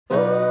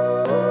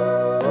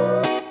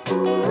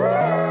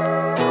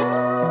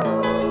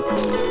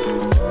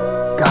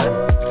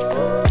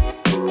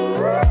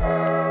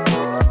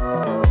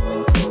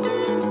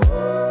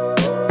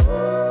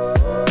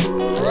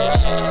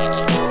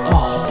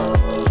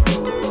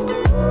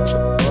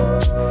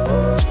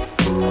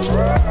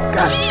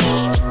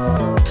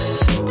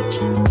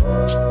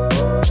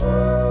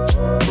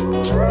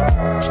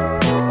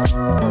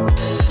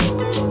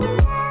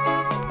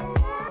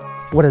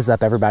What is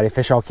up, everybody?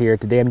 Fish Hawk here.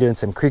 Today I'm doing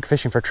some creek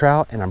fishing for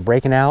trout and I'm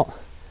breaking out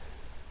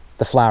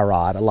the fly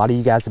rod. A lot of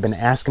you guys have been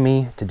asking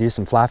me to do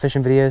some fly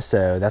fishing videos,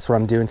 so that's what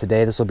I'm doing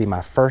today. This will be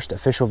my first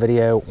official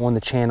video on the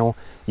channel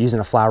using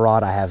a fly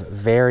rod. I have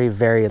very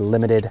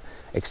limited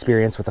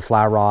experience with a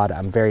fly rod.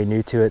 I'm very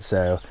new to it,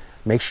 so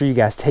make sure you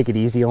guys take it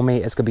easy on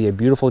me. It's gonna be a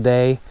beautiful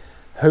day.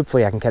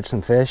 Hopefully I can catch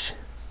some fish.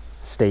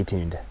 Stay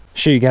tuned.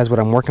 Show you guys what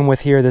I'm working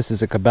with here. This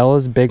is a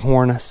Cabela's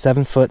Bighorn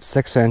 7-foot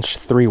 6-inch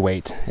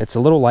 3-weight. It's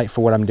a little light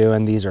for what I'm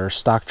doing. These are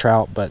stock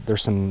trout, but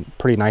there's some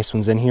pretty nice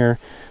ones in here,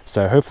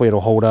 so hopefully it'll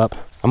hold up.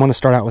 I'm going to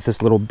start out with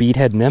this little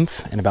beadhead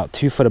nymph, and about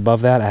 2 foot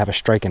above that I have a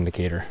strike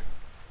indicator.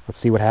 Let's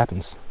see what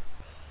happens.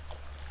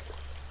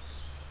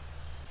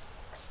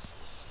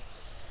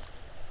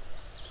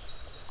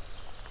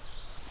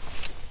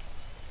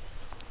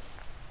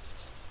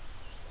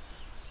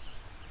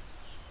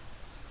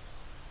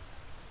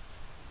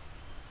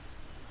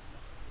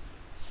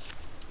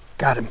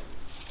 Got him.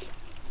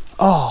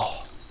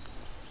 Oh,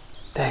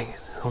 dang it.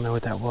 I don't know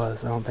what that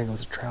was. I don't think it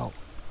was a trout.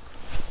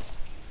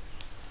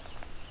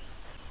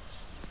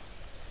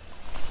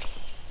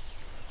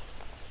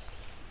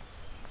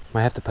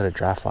 Might have to put a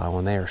dry fly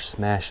on. They are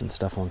smashing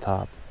stuff on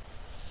top.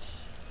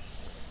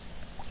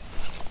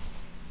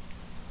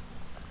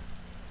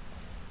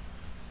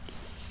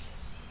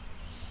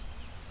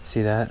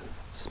 See that?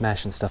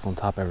 Smashing stuff on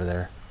top over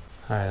there.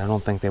 All right, I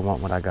don't think they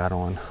want what I got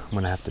on. I'm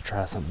gonna have to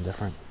try something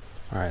different.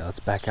 All right, let's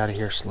back out of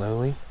here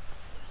slowly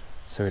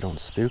so we don't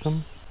spook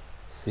them.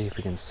 See if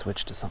we can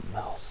switch to something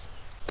else.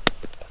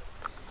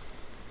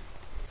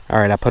 All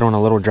right, I put on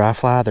a little dry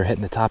fly. They're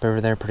hitting the top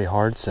over there pretty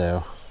hard,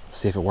 so let's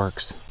see if it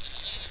works.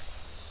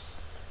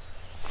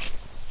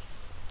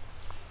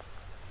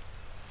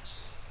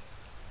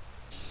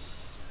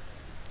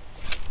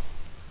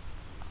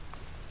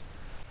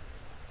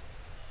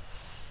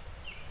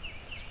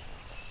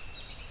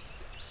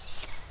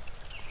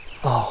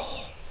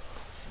 Oh,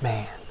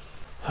 man.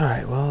 All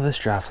right, well, this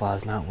dry fly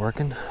is not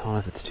working. I don't know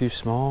if it's too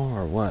small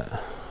or what.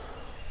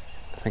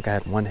 I think I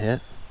had one hit,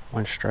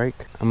 one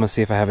strike. I'm gonna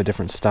see if I have a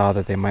different style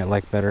that they might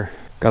like better.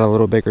 Got a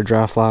little bigger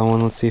dry fly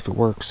one. Let's see if it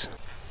works.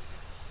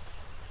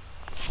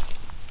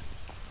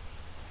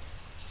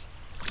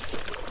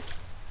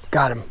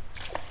 Got him.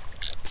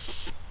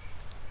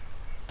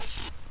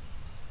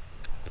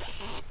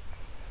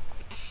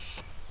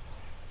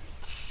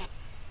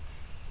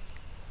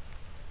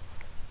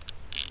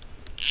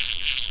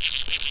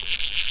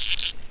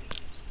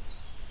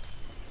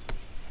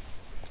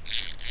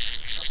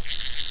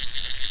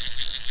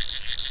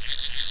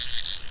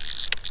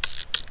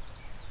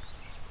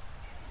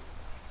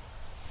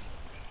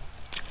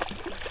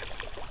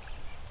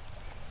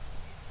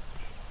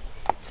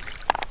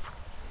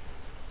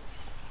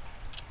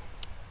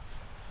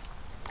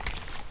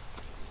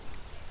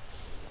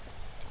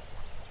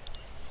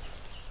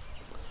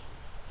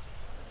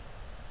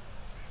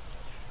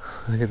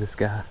 Look at this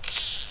guy.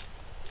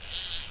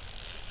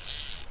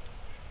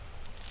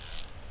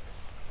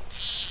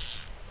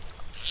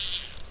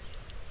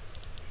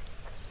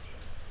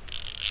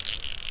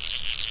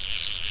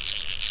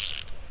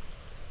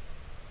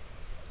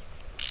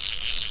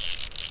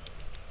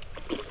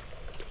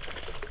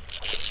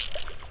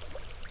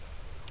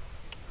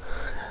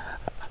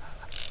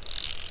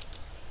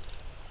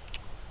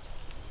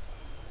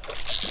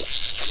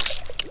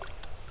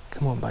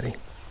 Come on, buddy.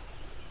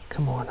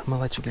 Come on, I'm gonna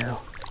let you go.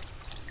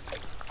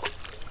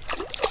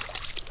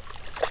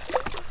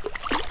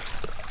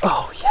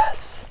 Oh,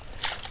 yes.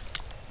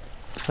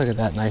 Look at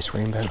that nice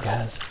rainbow,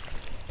 guys.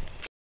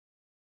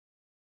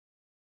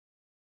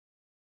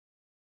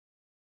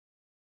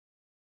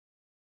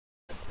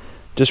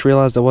 Just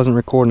realized I wasn't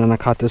recording and I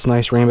caught this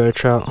nice rainbow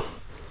trout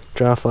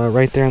dry fly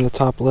right there in the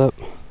top lip.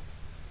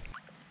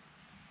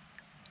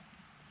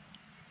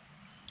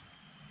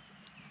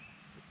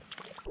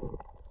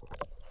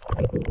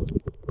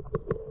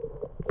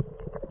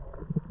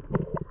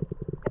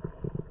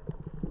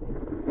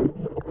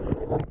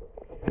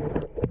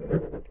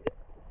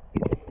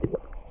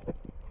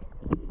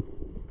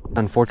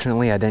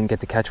 Unfortunately, I didn't get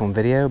to catch on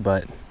video,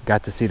 but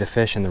got to see the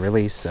fish in the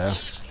release, so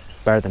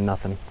better than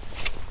nothing.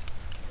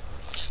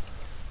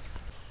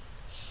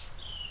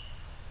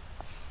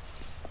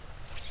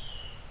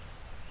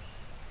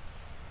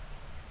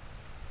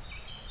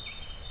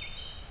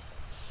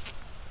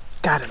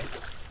 Got him.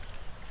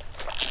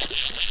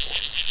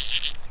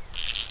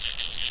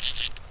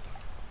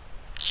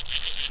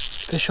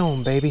 Fish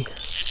on, baby.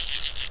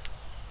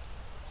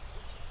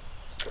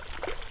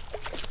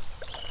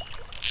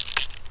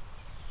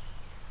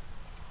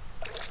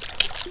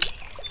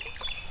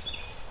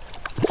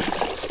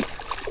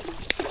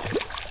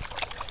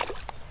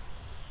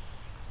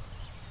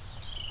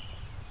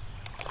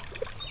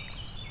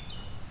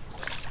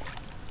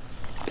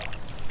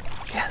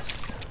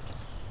 Yes.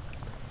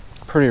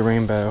 Pretty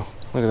rainbow.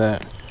 Look at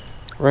that.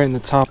 Right in the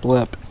top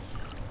lip.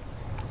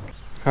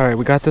 All right,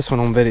 we got this one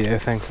on video,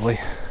 thankfully.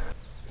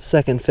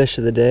 Second fish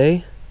of the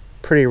day.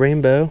 Pretty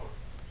rainbow.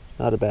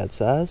 Not a bad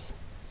size.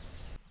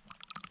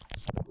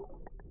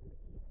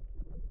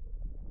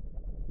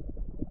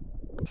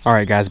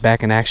 Alright guys,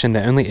 back in action.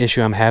 The only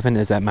issue I'm having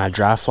is that my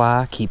dry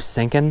fly keeps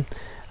sinking.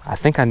 I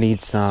think I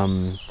need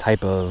some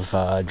type of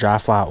dry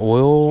fly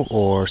oil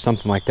or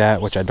something like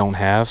that, which I don't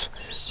have.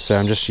 So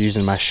I'm just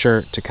using my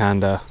shirt to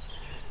kind of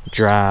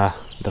dry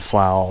the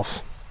fly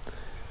off.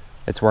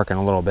 It's working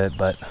a little bit,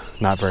 but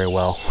not very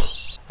well.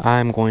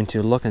 I'm going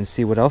to look and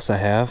see what else I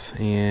have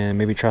and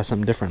maybe try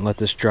something different. Let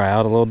this dry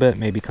out a little bit,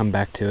 maybe come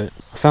back to it.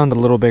 I found a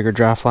little bigger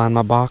dry fly in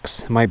my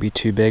box. It might be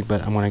too big,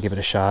 but I'm going to give it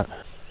a shot.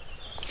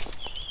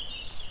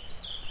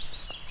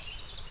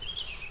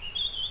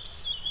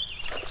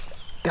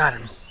 Got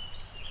him.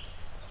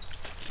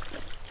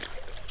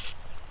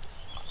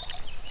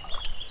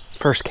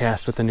 First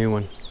cast with the new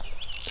one.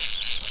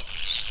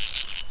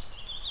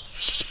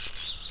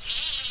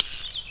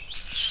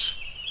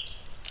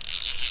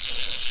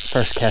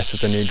 First cast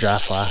with the new dry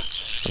fly,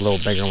 a little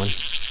bigger one.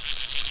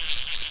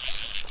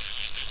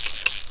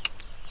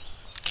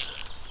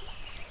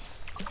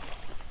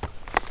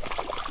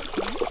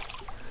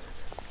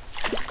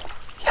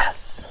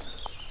 Yes!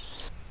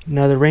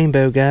 Another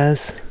rainbow,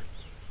 guys.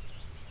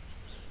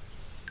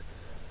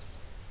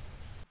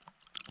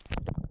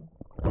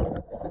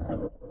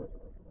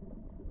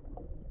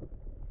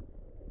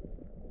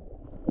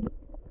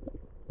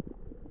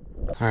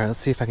 Alright, let's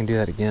see if I can do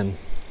that again.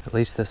 At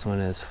least this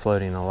one is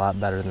floating a lot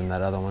better than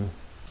that other one.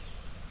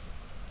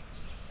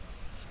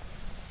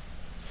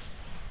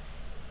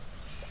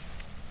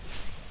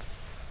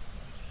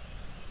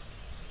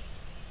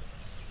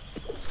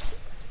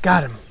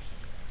 Got him!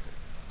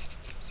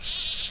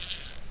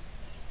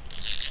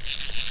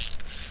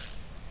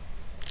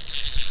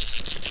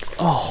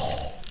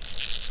 Oh!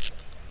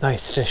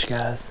 Nice fish,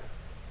 guys.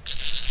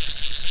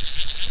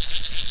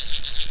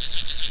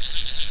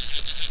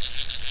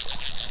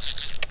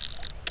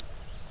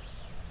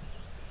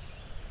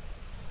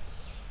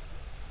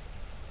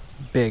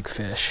 Big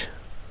fish.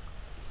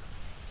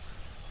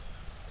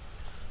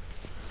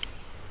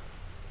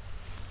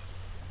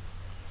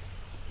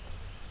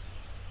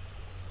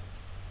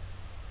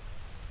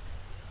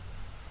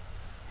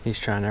 He's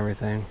trying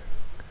everything.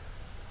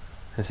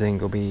 This ain't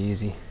gonna be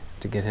easy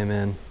to get him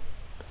in.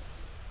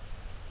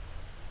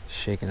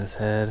 Shaking his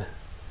head. I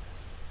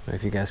don't know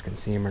if you guys can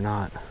see him or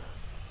not.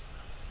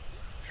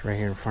 He's right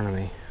here in front of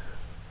me.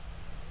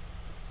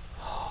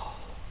 Oh,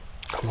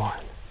 come on.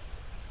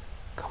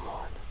 Come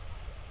on.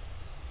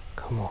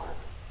 Come on.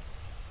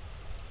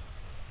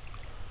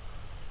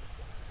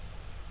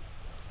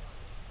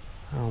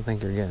 I don't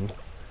think you're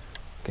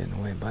getting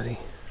away, buddy.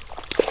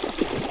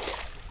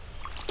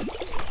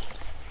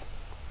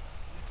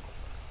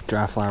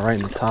 Dry fly right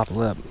in the top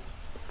lip.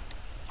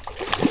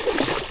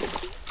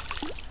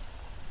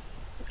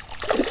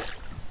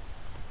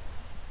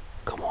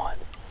 Come on.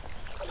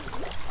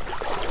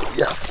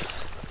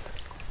 Yes!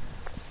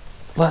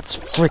 Let's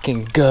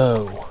freaking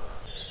go!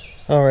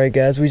 Alright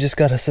guys, we just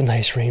got us a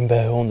nice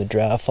rainbow on the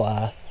dry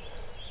fly.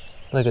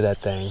 Look at that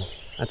thing.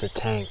 That's a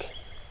tank.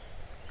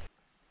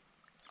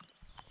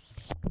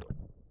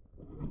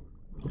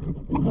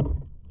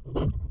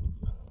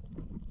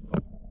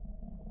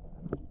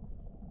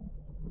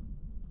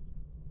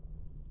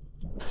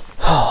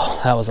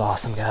 Oh, that was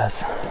awesome,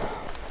 guys.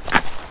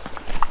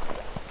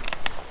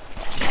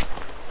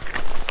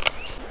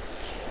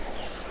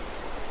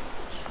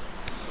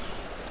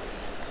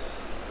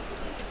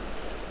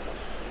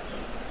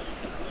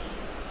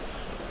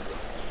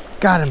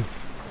 Got him.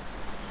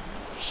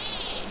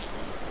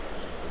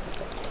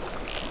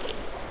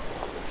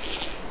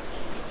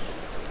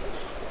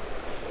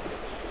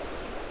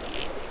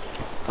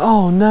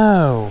 Oh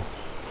no.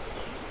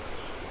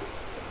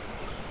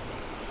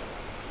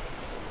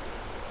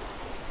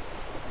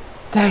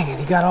 Dang it,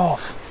 he got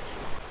off.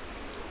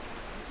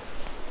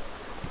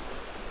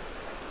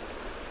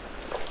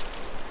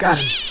 Got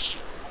him.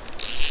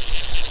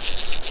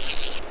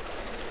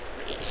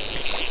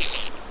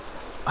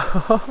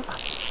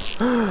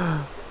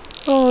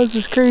 Oh, this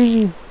is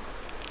crazy.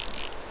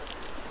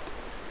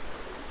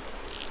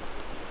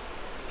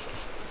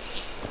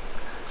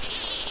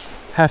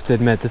 Have to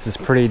admit, this is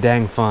pretty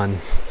dang fun.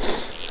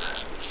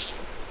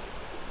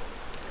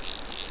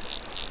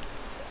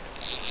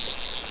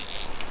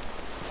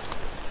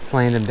 Let's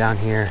land him down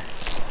here.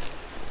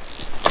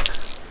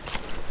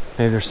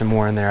 Maybe there's some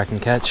more in there I can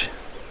catch.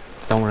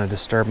 Don't want to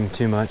disturb him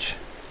too much.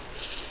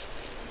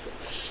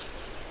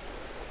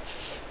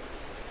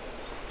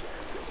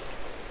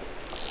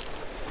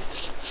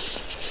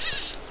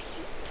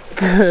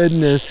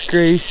 Goodness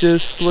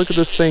gracious, look at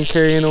this thing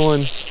carrying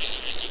on.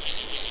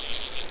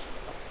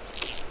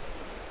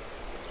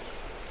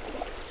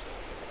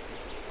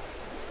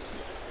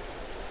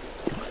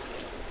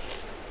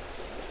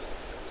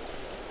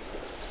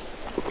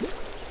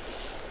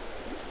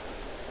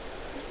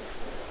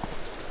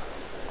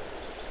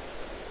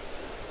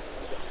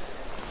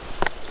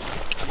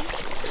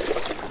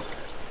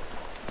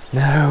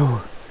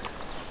 No,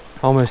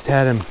 almost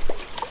had him.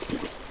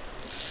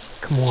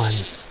 Come on.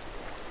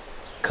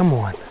 Come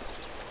on.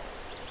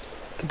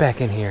 Get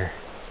back in here.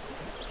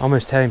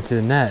 Almost had him to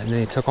the net and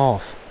then he took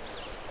off.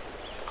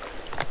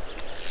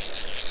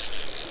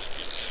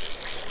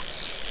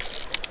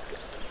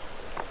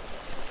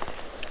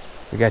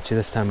 We got you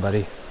this time,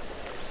 buddy.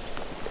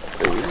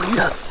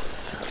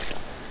 Yes!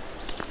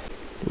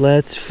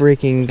 Let's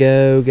freaking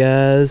go,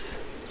 guys.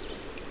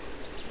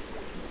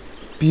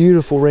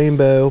 Beautiful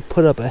rainbow.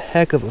 Put up a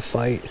heck of a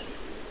fight.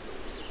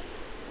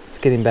 Let's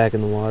get him back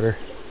in the water.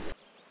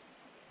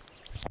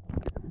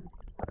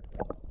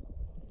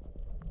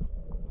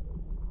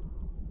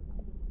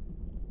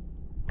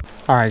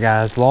 All right,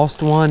 guys,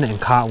 lost one and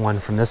caught one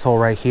from this hole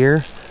right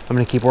here. I'm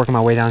gonna keep working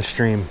my way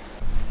downstream.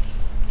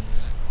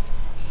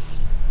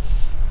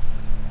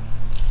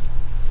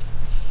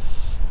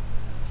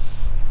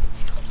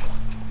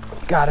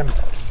 Got him.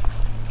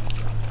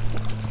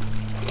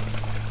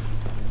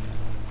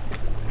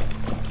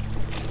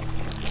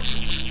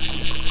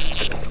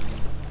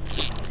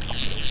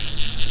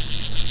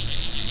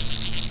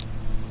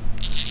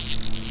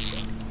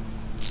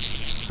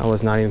 I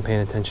was not even paying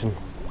attention.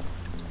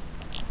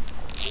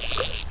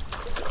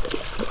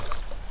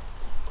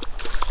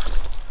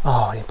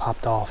 Oh, and he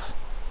popped off.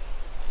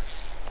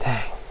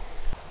 Dang.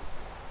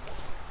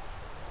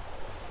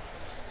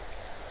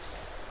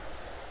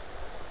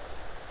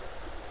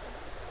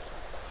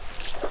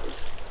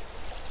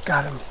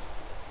 Got him.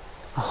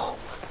 Oh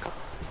my God.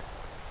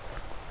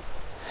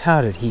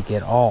 How did he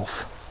get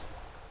off?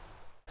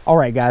 All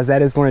right, guys,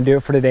 that is going to do it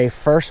for today.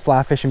 First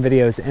fly fishing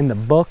videos in the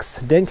books.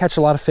 Didn't catch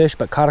a lot of fish,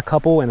 but caught a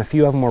couple, and a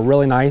few of them were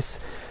really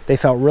nice. They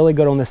felt really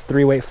good on this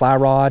 3-weight fly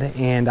rod,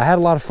 and I had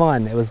a lot of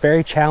fun. It was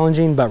very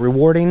challenging, but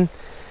rewarding.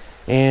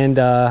 And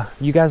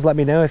you guys let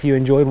me know if you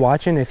enjoyed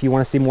watching. If you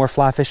want to see more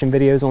fly fishing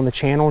videos on the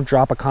channel,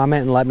 drop a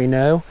comment and let me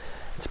know.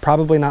 It's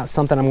probably not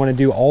something I'm going to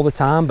do all the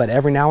time, but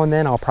every now and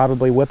then I'll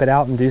probably whip it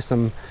out and do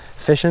some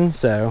fishing.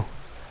 So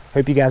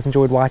hope you guys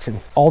enjoyed watching.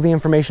 All the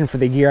information for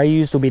the gear I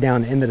used will be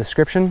down in the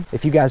description.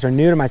 If you guys are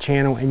new to my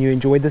channel and you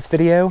enjoyed this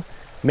video,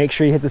 make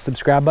sure you hit the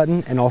subscribe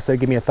button and also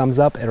give me a thumbs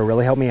up. It'll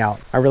really help me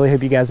out. I really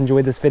hope you guys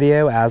enjoyed this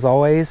video. As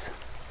always,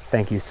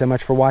 thank you so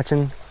much for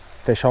watching.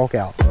 Fish Hulk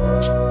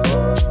out.